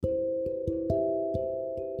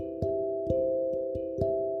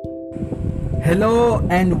Hello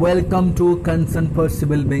and welcome to Concern for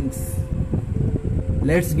Civil Beings.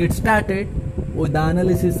 Let's get started with the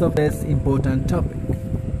analysis of this important topic.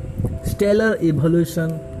 Stellar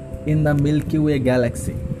evolution in the Milky Way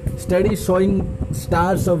galaxy. Studies showing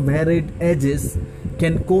stars of varied ages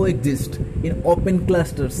can coexist in open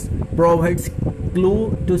clusters provides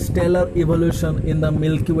clue to stellar evolution in the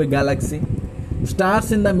Milky Way galaxy.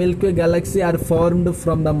 Stars in the Milky Way galaxy are formed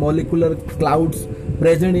from the molecular clouds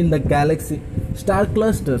present in the galaxy. Star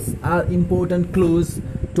clusters are important clues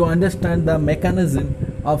to understand the mechanism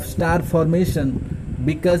of star formation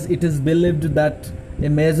because it is believed that a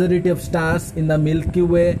majority of stars in the Milky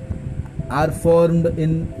Way are formed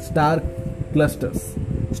in star clusters.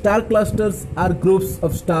 Star clusters are groups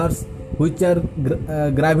of stars which are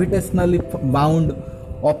gravitationally bound.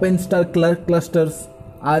 Open star clusters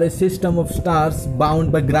are a system of stars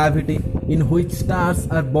bound by gravity in which stars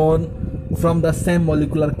are born from the same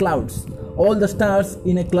molecular clouds. All the stars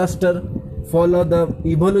in a cluster follow the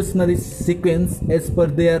evolutionary sequence as per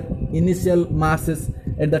their initial masses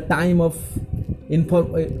at the time of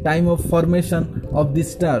formation of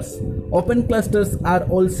these stars. Open clusters are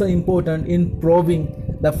also important in proving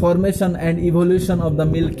the formation and evolution of the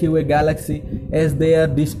Milky Way galaxy as they are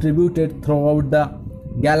distributed throughout the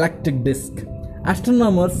galactic disk.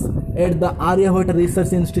 Astronomers at the Aryabhatta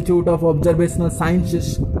Research Institute of Observational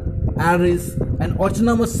Sciences, ARIES, and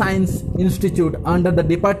Autonomous Science Institute under the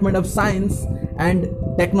Department of Science and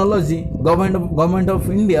Technology, Government of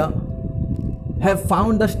India, have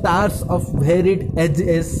found the stars of varied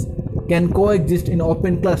ages can coexist in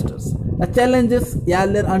open clusters. The challenge is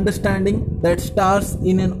earlier understanding that stars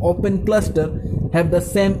in an open cluster have the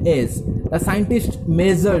same age. The scientists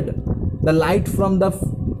measured the light from the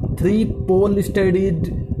three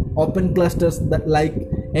pole-studied open clusters like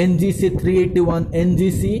NGC 381,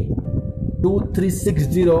 NGC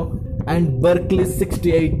 2360 and Berkeley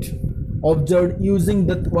 68, observed using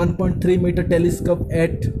the 1.3 meter telescope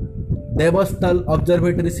at Devastal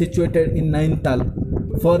Observatory situated in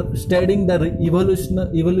Nainital for studying the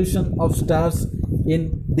evolution of stars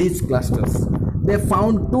in these clusters. They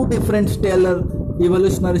found two different stellar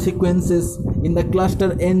evolutionary sequences in the cluster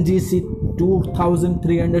NGC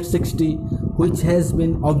 2360, which has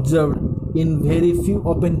been observed in very few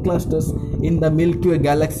open clusters in the Milky Way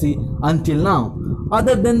galaxy until now.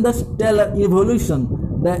 Other than the stellar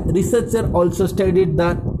evolution, the researcher also studied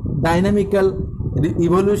the dynamical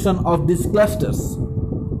evolution of these clusters.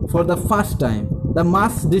 For the first time, the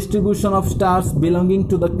mass distribution of stars belonging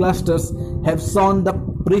to the clusters have shown the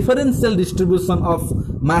preferential distribution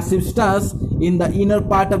of massive stars in the inner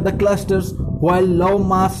part of the clusters, while low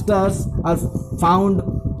mass stars are found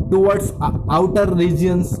towards outer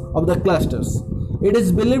regions of the clusters. It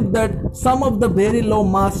is believed that some of the very low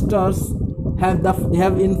mass stars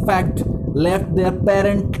have in fact left their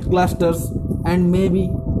parent clusters and may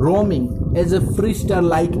be roaming as a free star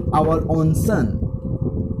like our own sun.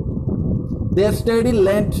 Their study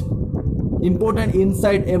lent important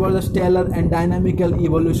insight about the stellar and dynamical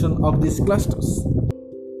evolution of these clusters.